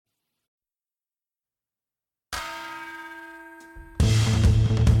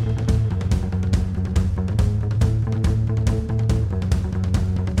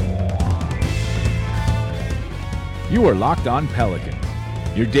You are Locked On Pelicans,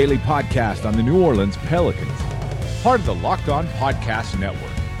 your daily podcast on the New Orleans Pelicans, part of the Locked On Podcast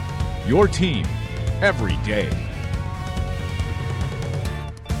Network, your team every day.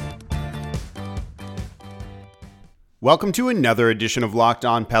 Welcome to another edition of Locked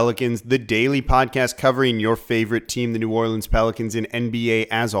On Pelicans, the daily podcast covering your favorite team, the New Orleans Pelicans, and NBA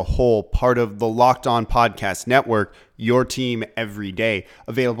as a whole, part of the Locked On Podcast Network, your team every day.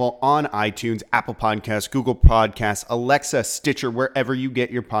 Available on iTunes, Apple Podcasts, Google Podcasts, Alexa, Stitcher, wherever you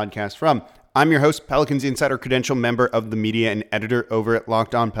get your podcast from. I'm your host, Pelicans Insider Credential, member of the media and editor over at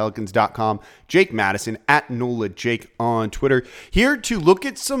LockedOnPelicans.com, Jake Madison, at NOLA Jake on Twitter, here to look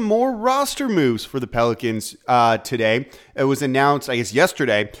at some more roster moves for the Pelicans today. It was announced, I guess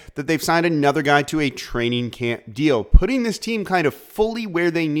yesterday, that they've signed another guy to a training camp deal, putting this team kind of fully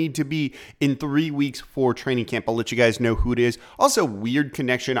where they need to be in 3 weeks for training camp. I'll let you guys know who it is. Also, weird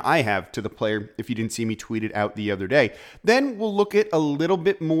connection I have to the player if you didn't see me tweet it out the other day. Then we'll look at a little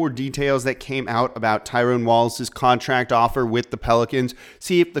bit more details that came out about Tyrone Wallace's contract offer with the Pelicans.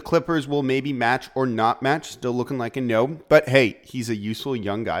 See if the Clippers will maybe match or not match. Still looking like a no. But hey, he's a useful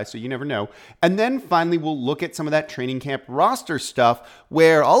young guy, so you never know. And then finally, we'll look at some of that training camp roster stuff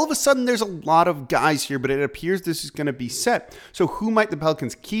where all of a sudden there's a lot of guys here, but it appears this is going to be set. So who might the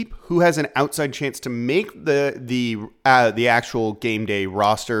Pelicans keep? Who has an outside chance to make the actual game day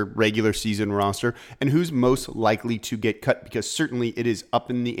roster, regular season roster? And who's most likely to get cut? Because certainly it is up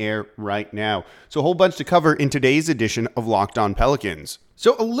in the air right now. So a whole bunch to cover in today's edition of Locked On Pelicans.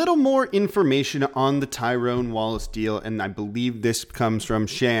 So a little more information on the Tyrone Wallace deal, and I believe this comes from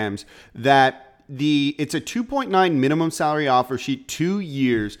Shams, that it's a 2.9 minimum salary offer sheet, 2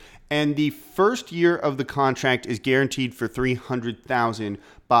 years, and the first year of the contract is guaranteed for $300,000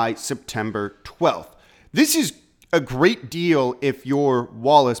 by September 12th. This is a great deal if you're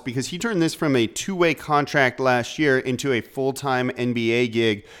Wallace, because he turned this from a two-way contract last year into a full-time NBA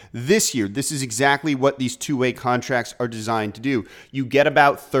gig this year. This is exactly what these two-way contracts are designed to do. You get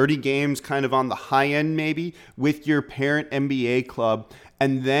about 30 games kind of on the high end maybe with your parent NBA club,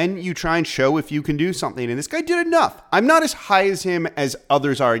 and then you try and show if you can do something. And this guy did enough. I'm not as high as him as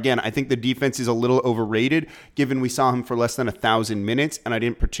others are. Again, I think the defense is a little overrated, given we saw him for less than 1,000 minutes, and I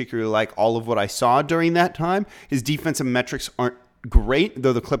didn't particularly like all of what I saw during that time. His defensive metrics aren't great,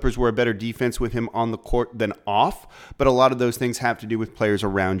 though the Clippers were a better defense with him on the court than off. But a lot of those things have to do with players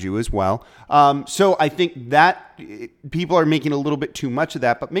around you as well. So I think that people are making a little bit too much of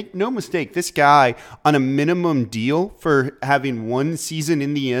that. But make no mistake, this guy on a minimum deal for having one season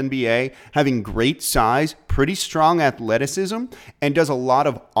in the NBA, having great size, pretty strong athleticism, and does a lot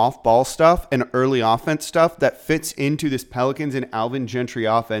of off-ball stuff and early offense stuff that fits into this Pelicans and Alvin Gentry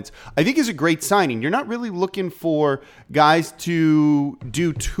offense, I think is a great signing. You're not really looking for guys to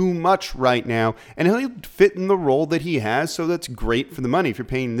do too much right now, and he'll fit in the role that he has, so that's great for the money. If you're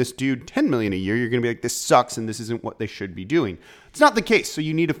paying this dude $10 million a year, you're going to be like, this sucks and this isn't what they should be doing. It's not the case, so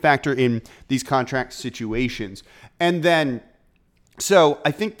you need to factor in these contract situations. And then, so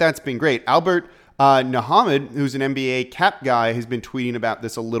I think that's been great. Albert Nahamid, who's an NBA cap guy, has been tweeting about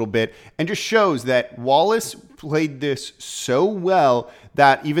this a little bit and just shows that Wallace played this so well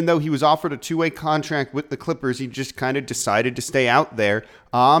that even though he was offered a two-way contract with the Clippers, he just kind of decided to stay out there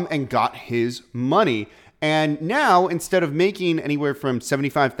and got his money. And now, instead of making anywhere from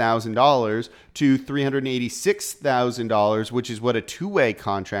 $75,000 to $386,000, which is what a two-way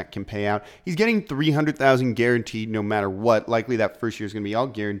contract can pay out, he's getting $300,000 guaranteed no matter what. Likely that first year is going to be all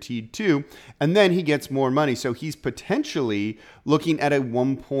guaranteed too. And then he gets more money. So he's potentially looking at a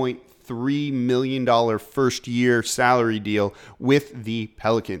 $1.3 million first-year salary deal with the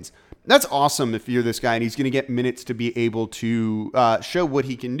Pelicans. That's awesome if you're this guy, and he's going to get minutes to be able to show what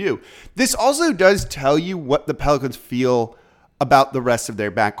he can do. This also does tell you what the Pelicans feel about the rest of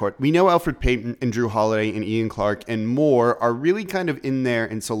their backcourt. We know Elfrid Payton and Jrue Holiday and Ian Clark and Moore are really kind of in there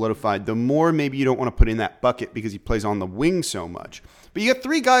and solidified. The Moore maybe you don't want to put in that bucket because he plays on the wing so much. But you got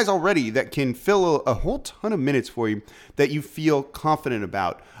three guys already that can fill a whole ton of minutes for you that you feel confident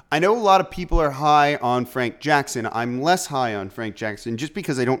about. I know a lot of people are high on Frank Jackson. I'm less high on Frank Jackson just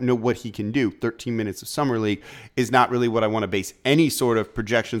because I don't know what he can do. 13 minutes of Summer League is not really what I want to base any sort of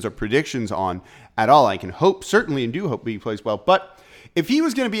projections or predictions on at all. I can hope, certainly, and do hope he plays well. But if he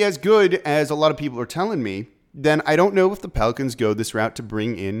was going to be as good as a lot of people are telling me, then I don't know if the Pelicans go this route to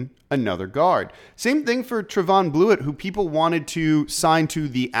bring in another guard. Same thing for Trevon Blewett, who people wanted to sign to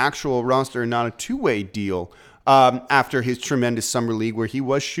the actual roster and not a two-way deal after his tremendous summer league where he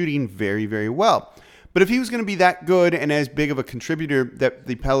was shooting very, very well. But if he was going to be that good and as big of a contributor that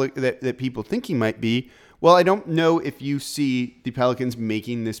that people think he might be, Well, I don't know if you see the Pelicans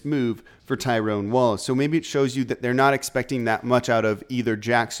making this move for Tyrone Wallace. So maybe it shows you that they're not expecting that much out of either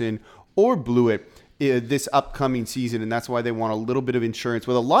Jackson or Blewett this upcoming season, and that's why they want a little bit of insurance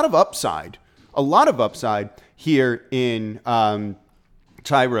with a lot of upside here in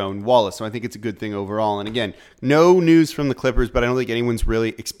Tyrone Wallace. So I think it's a good thing overall. And again, no news from the Clippers, but I don't think anyone's really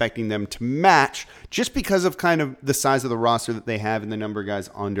expecting them to match just because of kind of the size of the roster that they have and the number of guys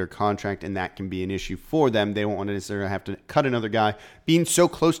under contract, and that can be an issue for them. They don't want to necessarily have to cut another guy, being so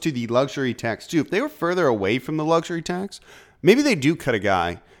close to the luxury tax too. If they were further away from the luxury tax, maybe they do cut a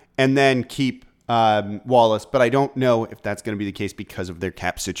guy and then keep Wallace, but I don't know if that's going to be the case because of their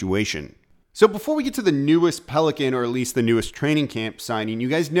cap situation. So before we get to the newest Pelican, or at least the newest training camp signing, you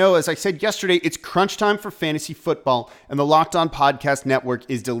guys know, as I said yesterday, it's crunch time for fantasy football, and the Locked On Podcast Network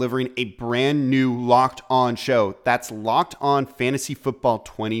is delivering a brand new Locked On show. That's Locked On Fantasy Football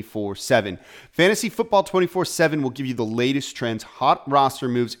 24/7. Fantasy Football 24/7 will give you the latest trends, hot roster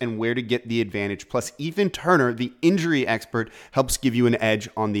moves, and where to get the advantage. Plus, Ethan Turner, the injury expert, helps give you an edge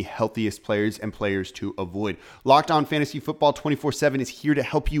on the healthiest players and players to avoid. Locked On Fantasy Football 24/7 is here to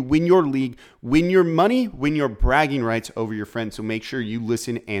help you win your league, win your money, win your bragging rights over your friends. So make sure you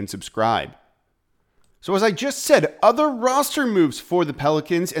listen and subscribe. So as I just said, other roster moves for the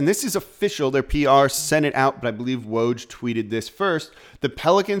Pelicans, and this is official. Their PR sent it out, but I believe Woj tweeted this first. The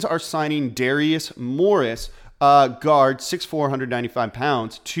Pelicans are signing Darius Morris, guard, 6'4", 195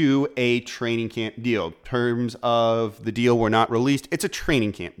 pounds, to a training camp deal. Terms of the deal were not released. It's a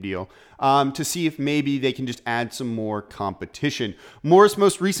training camp deal to see if maybe they can just add some more competition. Morris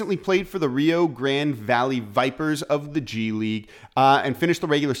most recently played for the Rio Grande Valley Vipers of the G League and finished the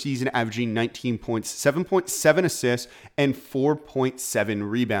regular season averaging 19 points, 7.7 assists, and 4.7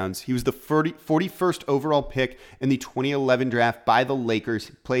 rebounds. He was the 41st overall pick in the 2011 draft by the Lakers.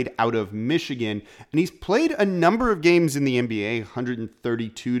 He played out of Michigan, and he's played a number of games in the NBA,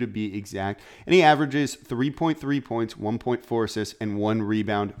 132 to be exact, and he averages 3.3 points, 1.4 assists, and 1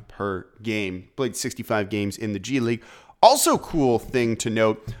 rebound per game. Played 65 games in the G League. Also cool thing to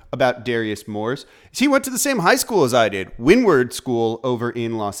note about Darius Morris is he went to the same high school as I did, Windward School over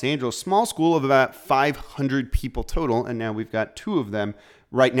in Los Angeles, small school of about 500 people total, and now we've got 2 of them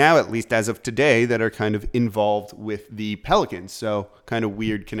right now, at least as of today, that are kind of involved with the Pelicans. So kind of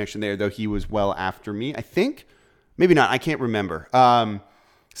weird connection there, though he was well after me, I think. Maybe not, I can't remember.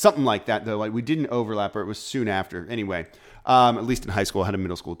 Something like that, though. Like we didn't overlap, or it was soon after. Anyway, at least in high school, I had a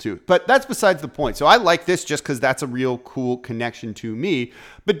middle school too. But that's besides the point. So I like this just because that's a real cool connection to me.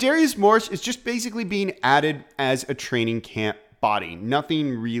 But Darius Morris is just basically being added as a training camp body.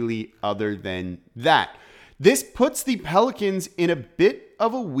 Nothing really other than that. This puts the Pelicans in a bit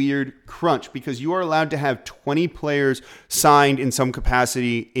of a weird crunch because you are allowed to have 20 players signed in some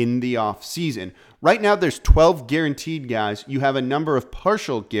capacity in the offseason. Right now, there's 12 guaranteed guys. You have a number of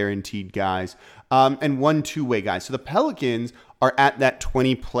partial guaranteed guys and 1 two-way guy. So the Pelicans are at that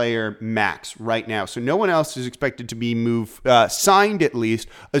 20-player max right now. So no one else is expected to be signed, at least,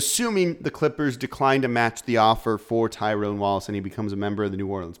 assuming the Clippers decline to match the offer for Tyrone Wallace and he becomes a member of the New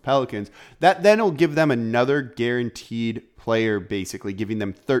Orleans Pelicans. That then will give them another guaranteed player, basically, giving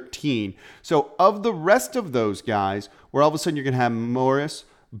them 13. So of the rest of those guys, where all of a sudden you're going to have Morris,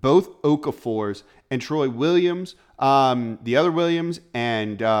 both Okafors, and Troy Williams, the other Williams,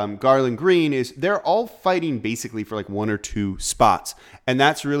 and Garland Green, they're all fighting basically for like 1 or 2 spots. And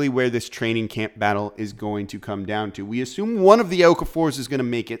that's really where this training camp battle is going to come down to. We assume one of the Okafors is going to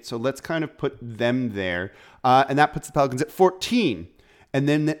make it, so let's kind of put them there. And that puts the Pelicans at 14. And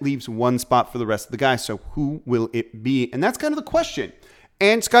then that leaves 1 spot for the rest of the guys. So who will it be? And that's kind of the question.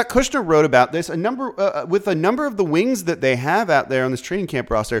 And Scott Kushner wrote about this. With a number of the wings that they have out there on this training camp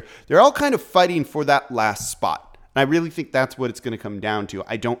roster, they're all kind of fighting for that last spot. And I really think that's what it's going to come down to.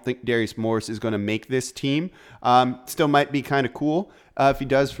 I don't think Darius Morris is going to make this team. Still might be kind of cool if he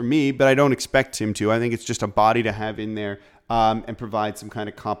does for me, but I don't expect him to. I think it's just a body to have in there and provide some kind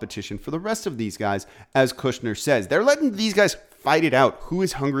of competition for the rest of these guys, as Kushner says. They're letting these guys fight it out. Who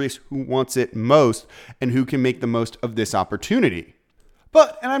is hungriest, who wants it most, and who can make the most of this opportunity.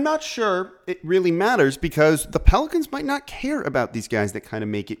 And I'm not sure it really matters because the Pelicans might not care about these guys that kind of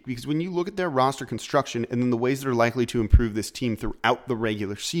make it, because when you look at their roster construction and then the ways that are likely to improve this team throughout the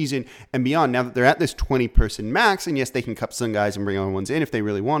regular season and beyond, now that they're at this 20-person max, and yes, they can cut some guys and bring other ones in if they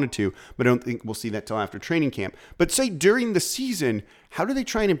really wanted to, but I don't think we'll see that till after training camp. But say during the season, how do they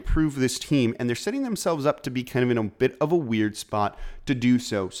try and improve this team? And they're setting themselves up to be kind of in a bit of a weird spot to do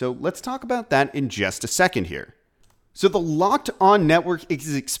so. So let's talk about that in just a second here. So the Locked On Network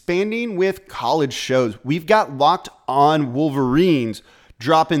is expanding with college shows. We've got Locked On Wolverines,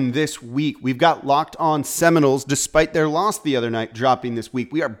 dropping this week. We've got Locked On Seminoles, despite their loss the other night, dropping this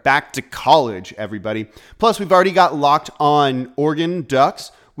week. We are back to college, everybody. Plus, we've already got Locked On Oregon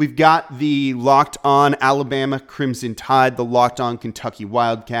Ducks. We've got the Locked On Alabama Crimson Tide, the Locked On Kentucky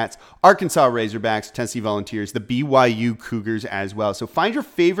Wildcats, Arkansas Razorbacks, Tennessee Volunteers, the BYU Cougars as well. So find your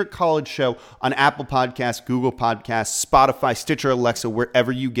favorite college show on Apple Podcasts, Google Podcasts, Spotify, Stitcher, Alexa,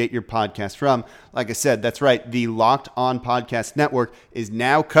 wherever you get your podcast from. Like I said, that's right. The Locked On Podcast Network is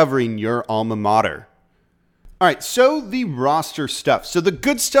now covering your alma mater. All right, so the roster stuff. So the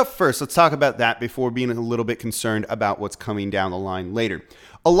good stuff first. Let's talk about that before being a little bit concerned about what's coming down the line later.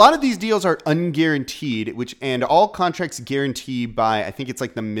 A lot of these deals are unguaranteed, and all contracts guarantee by, I think it's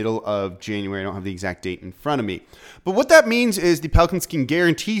like the middle of January. I don't have the exact date in front of me. But what that means is the Pelicans can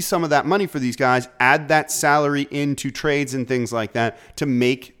guarantee some of that money for these guys, add that salary into trades and things like that to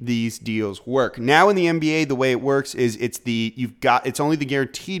make these deals work. Now in the NBA, the way it works is it's only the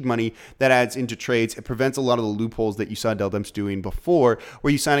guaranteed money that adds into trades. It prevents a lot of the loopholes that you saw Dell Demps doing before,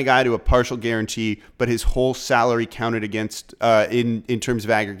 where you sign a guy to a partial guarantee, but his whole salary counted against in terms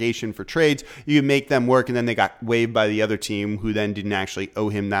of aggregation for trades. You can make them work, and then they got waived by the other team, who then didn't actually owe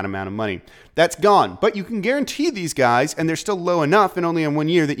him that amount of money. That's gone. But you can guarantee these guys, and they're still low enough and only on 1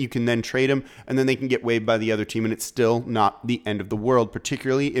 year, that you can then trade them, and then they can get waived by the other team, and it's still not the end of the world,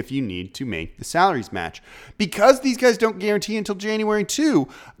 particularly if you need to make the salaries match. Because these guys don't guarantee until January 2,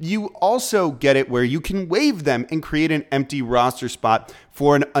 you also get it where you can waive them and create an empty roster spot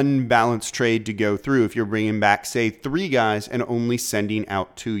for an unbalanced trade to go through. If you're bringing back, say, 3 guys and only sending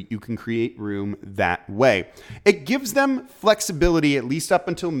out 2, you can create room that way. It gives them flexibility at least up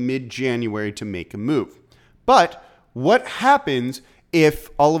until mid-January to make a move. But what happens if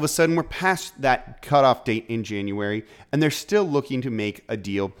all of a sudden we're past that cutoff date in January and they're still looking to make a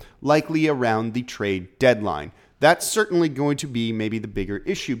deal, likely around the trade deadline? That's certainly going to be maybe the bigger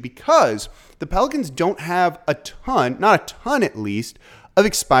issue, because the Pelicans don't have not a ton at least, of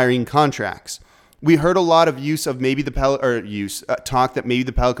expiring contracts. We heard a lot of use of maybe talk that maybe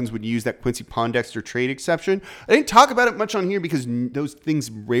the Pelicans would use that Quincy Pondexter trade exception. I didn't talk about it much on here because those things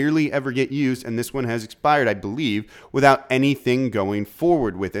rarely ever get used, and this one has expired, I believe, without anything going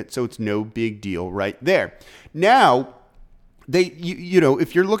forward with it, so it's no big deal right there. Now,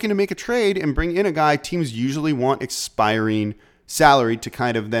 if you're looking to make a trade and bring in a guy, teams usually want expiring salary to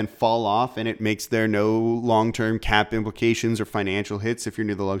kind of then fall off, and it makes there no long-term cap implications or financial hits if you're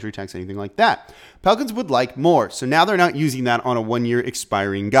near the luxury tax, anything like that. Pelicans would like more, so now they're not using that on a 1-year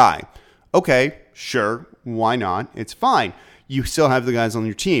expiring guy. Okay, sure, why not? It's fine. You still have the guys on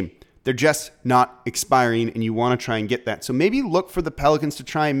your team. They're just not expiring, and you want to try and get that. So maybe look for the Pelicans to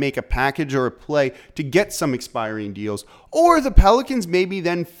try and make a package or a play to get some expiring deals. Or the Pelicans maybe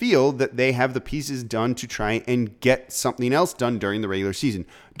then feel that they have the pieces done to try and get something else done during the regular season.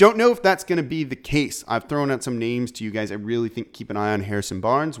 Don't know if that's going to be the case. I've thrown out some names to you guys. I really think keep an eye on Harrison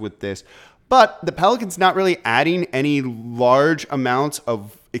Barnes with this. But the Pelicans not really adding any large amounts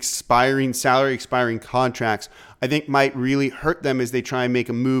of expiring contracts, I think might really hurt them as they try and make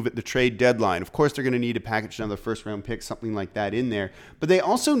a move at the trade deadline. Of course, they're going to need to package another first-round pick, something like that in there. But they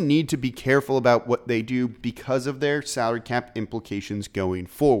also need to be careful about what they do because of their salary cap implications going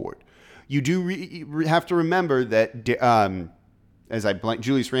forward. You do have to remember that,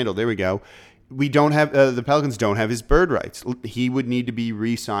 Julius Randle, there we go. We don't have the Pelicans don't have his bird rights. He would need to be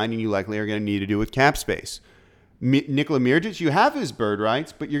re-signed, and you likely are going to need to do with cap space. Nikola Mirotic, you have his bird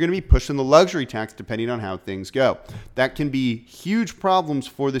rights, but you're going to be pushing the luxury tax depending on how things go. That can be huge problems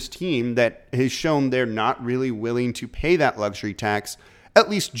for this team that has shown they're not really willing to pay that luxury tax, at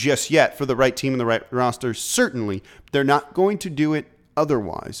least just yet. For the right team and the right roster, certainly. They're not going to do it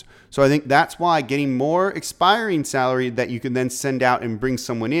otherwise. So I think that's why getting more expiring salary that you can then send out and bring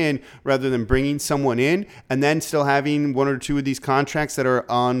someone in, rather than bringing someone in and then still having 1 or 2 of these contracts that are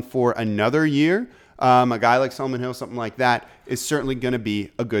on for another year, a guy like Solomon Hill, something like that, is certainly going to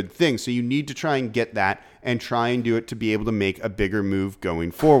be a good thing. So you need to try and get that and try and do it to be able to make a bigger move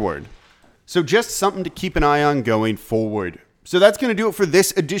going forward. So just something to keep an eye on going forward. So that's going to do it for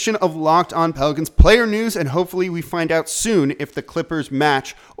this edition of Locked On Pelicans player news, and hopefully we find out soon if the Clippers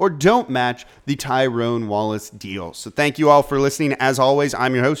match or don't match the Tyrone Wallace deal. So thank you all for listening. As always,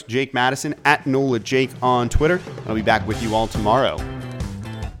 I'm your host, Jake Madison, at NOLA Jake on Twitter. I'll be back with you all tomorrow.